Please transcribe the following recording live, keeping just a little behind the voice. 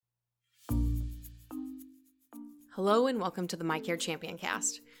Hello and welcome to the MyCare Champion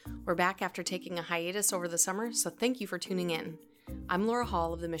Cast. We're back after taking a hiatus over the summer, so thank you for tuning in. I'm Laura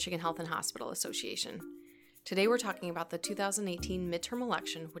Hall of the Michigan Health and Hospital Association. Today we're talking about the 2018 midterm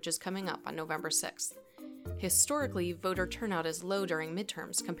election, which is coming up on November 6th. Historically, voter turnout is low during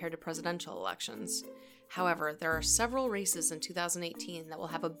midterms compared to presidential elections. However, there are several races in 2018 that will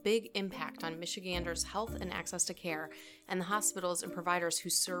have a big impact on Michiganders' health and access to care, and the hospitals and providers who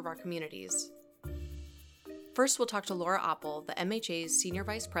serve our communities. First, we'll talk to Laura Oppel, the MHA's Senior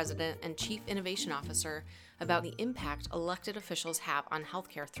Vice President and Chief Innovation Officer, about the impact elected officials have on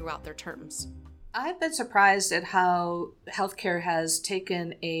healthcare throughout their terms. I've been surprised at how healthcare has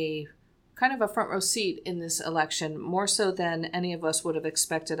taken a kind of a front row seat in this election, more so than any of us would have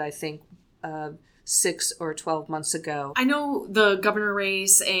expected, I think, 6 or 12 months ago. I know the governor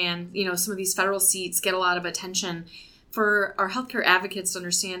race and, some of these federal seats get a lot of attention. For our healthcare advocates to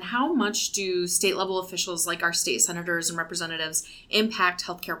understand, how much do state level officials like our state senators and representatives impact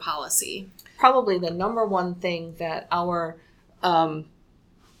healthcare policy? Probably the number one thing that our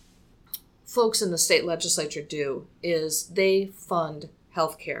folks in the state legislature do is they fund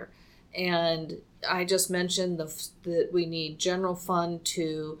healthcare. And I just mentioned that we need general fund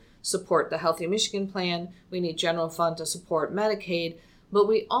to support the Healthy Michigan Plan. We need general fund to support Medicaid, but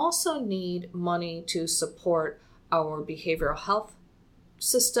we also need money to support our behavioral health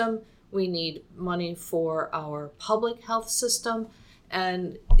system. We need money for our public health system.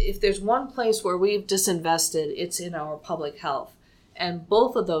 And if there's one place where we've disinvested, it's in our public health. And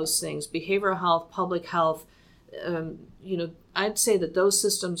both of those things, behavioral health, public health, I'd say that those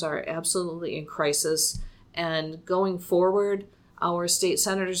systems are absolutely in crisis. And going forward, our state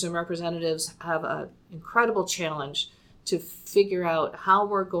senators and representatives have an incredible challenge to figure out how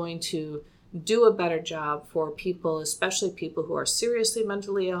we're going to do a better job for people, especially people who are seriously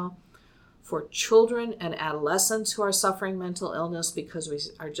mentally ill, for children and adolescents who are suffering mental illness, because we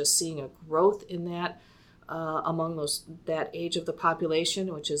are just seeing a growth in that among that age of the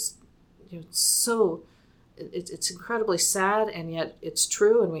population, which is it's incredibly sad, and yet it's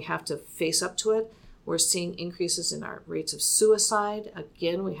true, and we have to face up to it. We're seeing increases in our rates of suicide.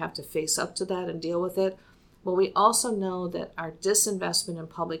 Again, we have to face up to that and deal with it. But we also know that our disinvestment in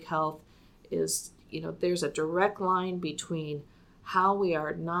public health is, there's a direct line between how we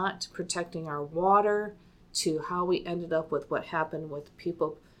are not protecting our water to how we ended up with what happened with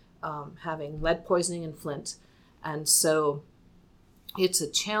people having lead poisoning in Flint. And so it's a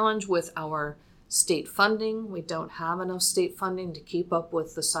challenge with our state funding. We don't have enough state funding to keep up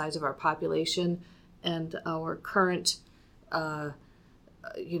with the size of our population and our current, our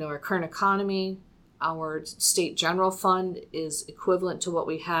current economy. Our state general fund is equivalent to what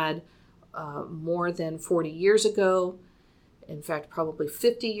we had more than 40 years ago. In fact, probably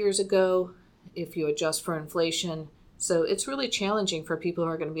 50 years ago, if you adjust for inflation. So it's really challenging for people who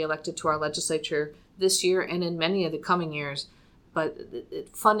are going to be elected to our legislature this year and in many of the coming years. But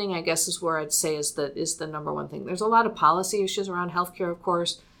funding, I guess, is where I'd say is the number one thing. There's a lot of policy issues around healthcare, of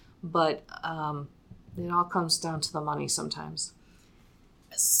course, but it all comes down to the money sometimes.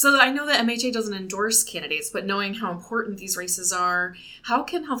 So I know that MHA doesn't endorse candidates, but knowing how important these races are, how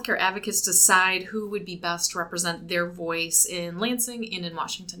can healthcare advocates decide who would be best to represent their voice in Lansing and in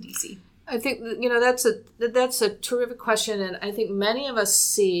Washington, D.C.? I think, that's a terrific question, and I think many of us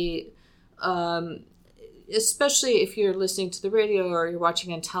see, especially if you're listening to the radio or you're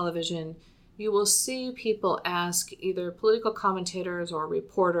watching on television, you will see people ask either political commentators or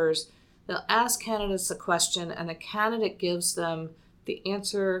reporters, they'll ask candidates a question, and the candidate gives them the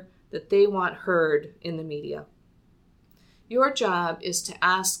answer that they want heard in the media. Your job is to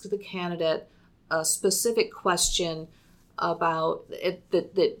ask the candidate a specific question about it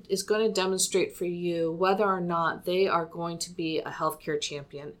that is going to demonstrate for you whether or not they are going to be a healthcare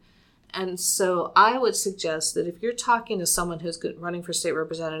champion. And so I would suggest that if you're talking to someone who's running for state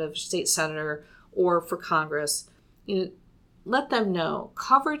representative, state senator, or for Congress, let them know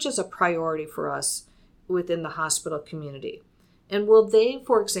coverage is a priority for us within the hospital community. And will they,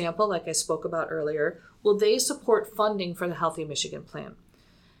 for example, like I spoke about earlier, will they support funding for the Healthy Michigan Plan?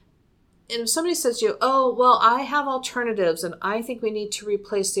 And if somebody says to you, oh, well, I have alternatives, and I think we need to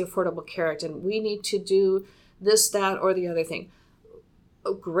replace the Affordable Care Act, and we need to do this, that, or the other thing.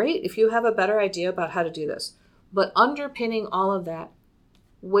 Oh, great, if you have a better idea about how to do this. But underpinning all of that,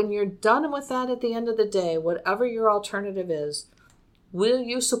 when you're done with that at the end of the day, whatever your alternative is, will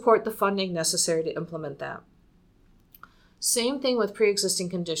you support the funding necessary to implement that? Same thing with pre-existing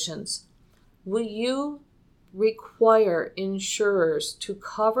conditions. Will you require insurers to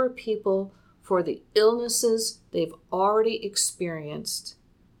cover people for the illnesses they've already experienced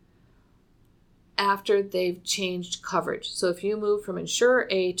after they've changed coverage. So if you move from insurer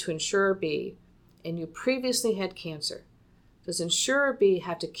A to insurer B and you previously had cancer, does insurer B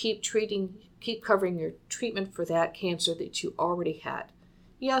have to keep covering your treatment for that cancer that you already had?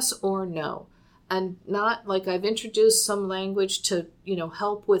 Yes or no? And not like I've introduced some language to,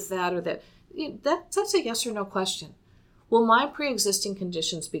 help with that or that. That's a yes or no question. Will my pre-existing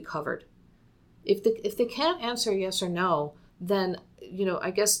conditions be covered? If they can't answer yes or no, then,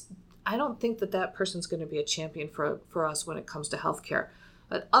 I guess I don't think that person's going to be a champion for us when it comes to healthcare.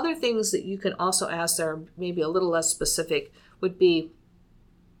 But other things that you can also ask that are maybe a little less specific would be,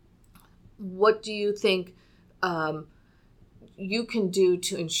 what do you think you can do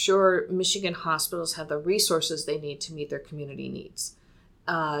to ensure Michigan hospitals have the resources they need to meet their community needs?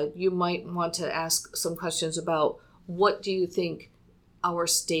 You might want to ask some questions about, what do you think our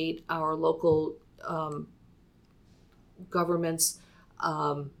state, our local governments,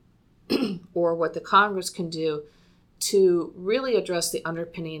 or what the Congress can do to really address the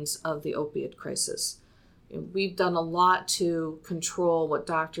underpinnings of the opioid crisis? We've done a lot to control what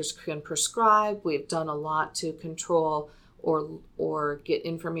doctors can prescribe. We've done a lot to control or get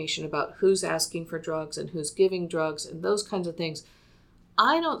information about who's asking for drugs and who's giving drugs and those kinds of things.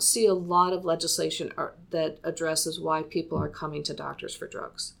 I don't see a lot of legislation that addresses why people are coming to doctors for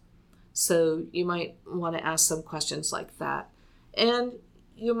drugs. So you might want to ask some questions like that. And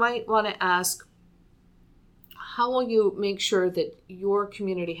you might want to ask, how will you make sure that your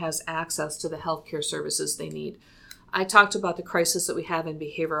community has access to the healthcare services they need? I talked about the crisis that we have in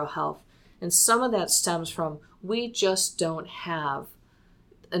behavioral health, and some of that stems from we just don't have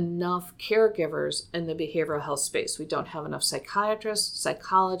enough caregivers in the behavioral health space. We don't have enough psychiatrists,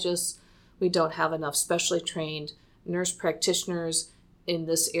 psychologists. We don't have enough specially trained nurse practitioners in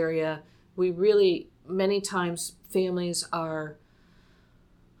this area. We really, many times, families are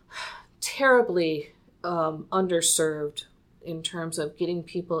terribly underserved in terms of getting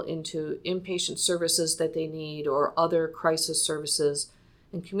people into inpatient services that they need or other crisis services.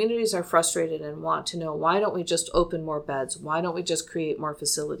 And communities are frustrated and want to know, why don't we just open more beds? Why don't we just create more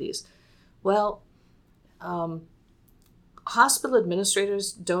facilities? Well, hospital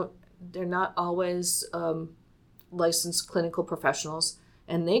administrators they're not always licensed clinical professionals,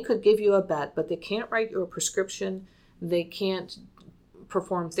 and they could give you a bed, but they can't write you a prescription. They can't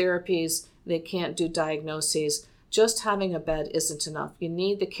perform therapies. They can't do diagnoses. Just having a bed isn't enough. You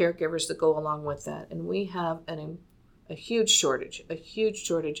need the caregivers that go along with that. And we have a huge shortage.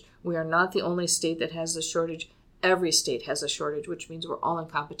 We are not the only state that has a shortage. Every state has a shortage, which means we're all in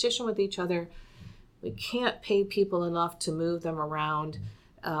competition with each other. We can't pay people enough to move them around.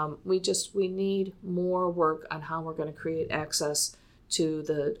 We need more work on how we're going to create access to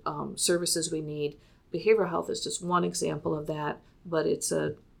the services we need. Behavioral health is just one example of that, but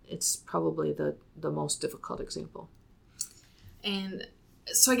it's probably the most difficult example. And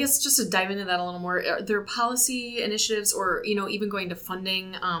so I guess just to dive into that a little more, are there policy initiatives or, even going to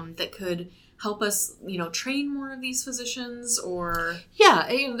funding that could help us, train more of these physicians or? Yeah,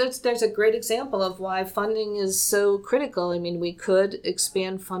 there's a great example of why funding is so critical. I mean, we could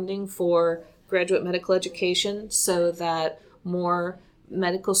expand funding for graduate medical education so that more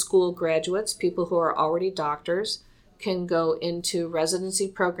medical school graduates, people who are already doctors, can go into residency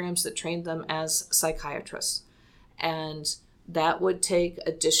programs that train them as psychiatrists. And that would take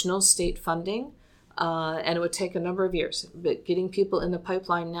additional state funding, and it would take a number of years. But getting people in the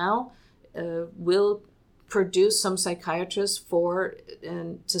pipeline now will produce some psychiatrists 4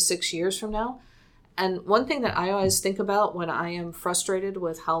 to 6 years from now. And one thing that I always think about when I am frustrated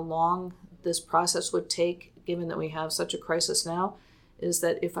with how long this process would take, given that we have such a crisis now, is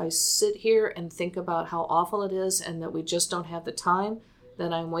that if I sit here and think about how awful it is and that we just don't have the time,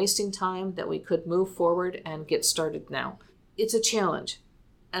 then I'm wasting time that we could move forward and get started now. It's a challenge,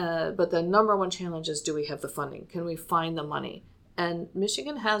 but the number one challenge is, do we have the funding? Can we find the money? And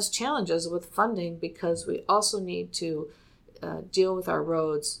Michigan has challenges with funding because we also need to deal with our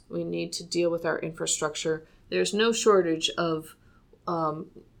roads. We need to deal with our infrastructure. There's no shortage of,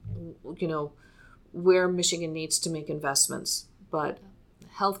 where Michigan needs to make investments, but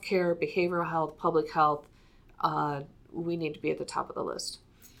healthcare, behavioral health, public health, we need to be at the top of the list.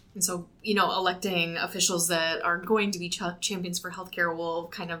 And so, electing officials that are going to be champions for healthcare will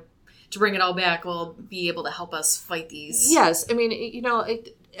kind of, to bring it all back, will be able to help us fight these. Yes. I mean,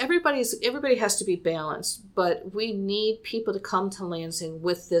 everybody has to be balanced, but we need people to come to Lansing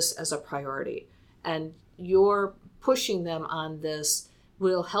with this as a priority. And your pushing them on this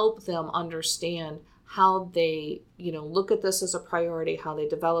will help them understand how they, look at this as a priority, how they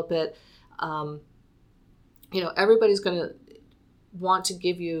develop it. Everybody's going to want to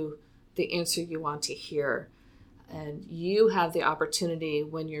give you the answer you want to hear. And you have the opportunity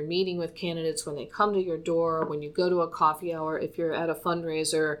when you're meeting with candidates, when they come to your door, when you go to a coffee hour, if you're at a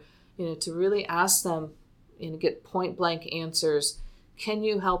fundraiser, to really ask them and get point blank answers. Can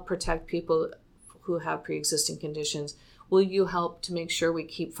you help protect people who have pre-existing conditions? Will you help to make sure we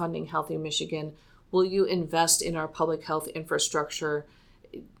keep funding Healthy Michigan? Will you invest in our public health infrastructure?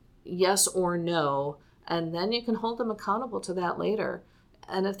 Yes or no? And then you can hold them accountable to that later.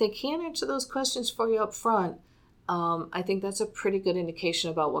 And if they can't answer those questions for you up front, I think that's a pretty good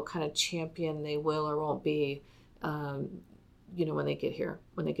indication about what kind of champion they will or won't be, when they get here,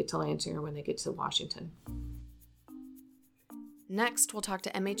 when they get to Lansing or when they get to Washington. Next, we'll talk to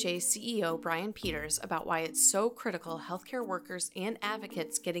MHA CEO Brian Peters about why it's so critical healthcare workers and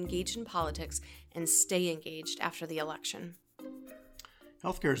advocates get engaged in politics and stay engaged after the election.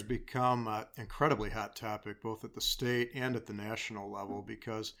 Healthcare has become an incredibly hot topic both at the state and at the national level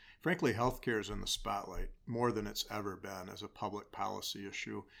because, frankly, healthcare is in the spotlight more than it's ever been as a public policy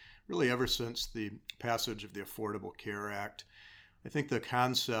issue, really ever since the passage of the Affordable Care Act. I think the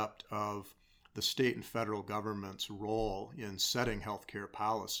concept of the state and federal government's role in setting healthcare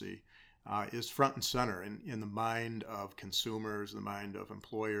policy is front and center in the mind of consumers, the mind of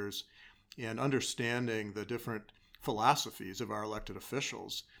employers, and understanding the different philosophies of our elected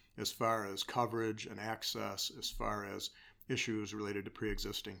officials as far as coverage and access, as far as issues related to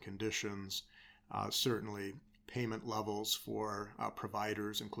pre-existing conditions, certainly payment levels for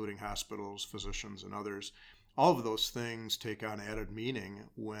providers, including hospitals, physicians, and others. All of those things take on added meaning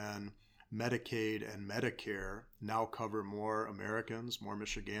when Medicaid and Medicare now cover more Americans, more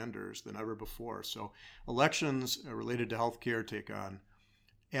Michiganders than ever before. So elections related to healthcare take on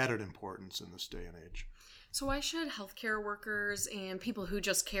added importance in this day and age. So why should healthcare workers and people who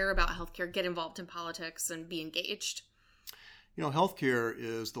just care about healthcare get involved in politics and be engaged? Healthcare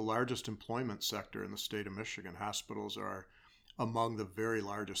is the largest employment sector in the state of Michigan. Hospitals are among the very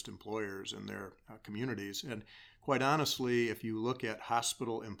largest employers in their communities. And quite honestly, if you look at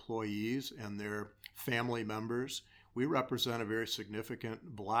hospital employees and their family members, we represent a very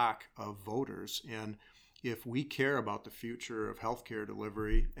significant block of voters. And if we care about the future of healthcare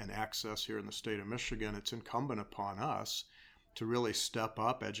delivery and access here in the state of Michigan, it's incumbent upon us to really step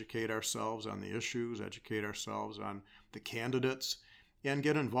up, educate ourselves on the issues, educate ourselves on the candidates, and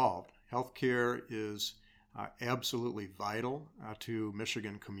get involved. Healthcare is absolutely vital to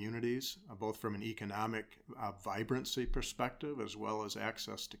Michigan communities, both from an economic vibrancy perspective as well as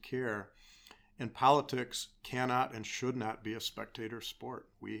access to care. And politics cannot and should not be a spectator sport.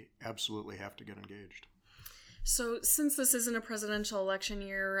 We absolutely have to get engaged. So since this isn't a presidential election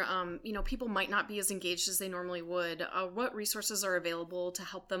year, people might not be as engaged as they normally would. What resources are available to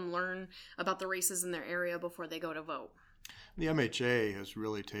help them learn about the races in their area before they go to vote? The MHA has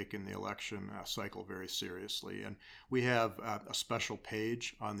really taken the election cycle very seriously, and we have a special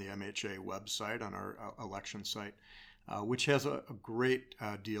page on the MHA website, on our election site, which has a great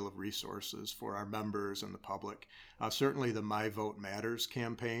deal of resources for our members and the public. Certainly the My Vote Matters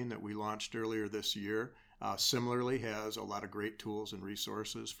campaign that we launched earlier this year similarly has a lot of great tools and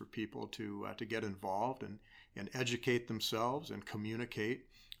resources for people to get involved and educate themselves and communicate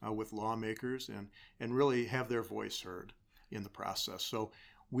with lawmakers and really have their voice heard in the process. So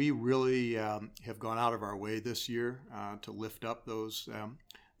we really have gone out of our way this year to lift up those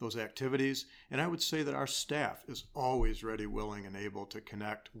activities. And I would say that our staff is always ready, willing, and able to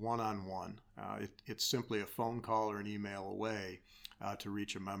connect one-on-one. It's simply a phone call or an email away to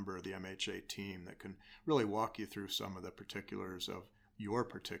reach a member of the MHA team that can really walk you through some of the particulars of your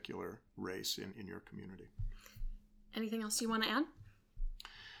particular race in your community. Anything else you want to add?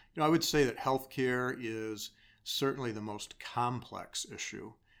 I would say that healthcare is certainly the most complex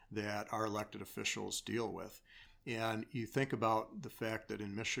issue that our elected officials deal with. And you think about the fact that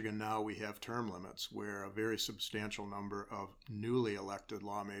in Michigan now we have term limits where a very substantial number of newly elected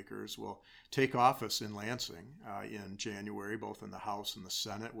lawmakers will take office in Lansing in January, both in the House and the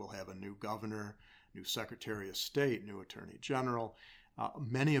Senate. We'll have a new governor, new Secretary of State, new Attorney General.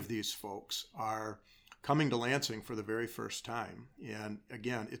 Many of these folks are coming to Lansing for the very first time. And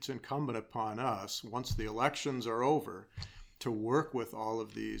again, it's incumbent upon us, once the elections are over, to work with all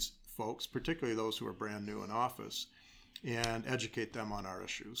of these folks, particularly those who are brand new in office, and educate them on our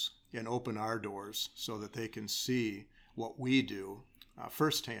issues and open our doors so that they can see what we do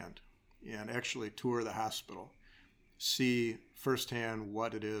firsthand and actually tour the hospital, see firsthand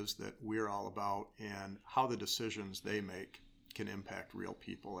what it is that we're all about and how the decisions they make can impact real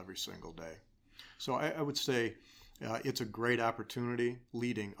people every single day. So I would say it's a great opportunity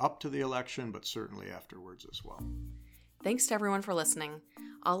leading up to the election, but certainly afterwards as well. Thanks to everyone for listening.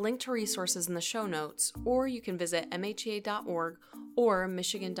 I'll link to resources in the show notes, or you can visit MHA.org or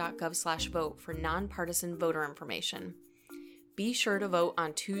Michigan.gov/vote for nonpartisan voter information. Be sure to vote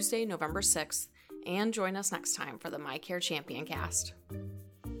on Tuesday, November 6th, and join us next time for the MyCare Champion Cast.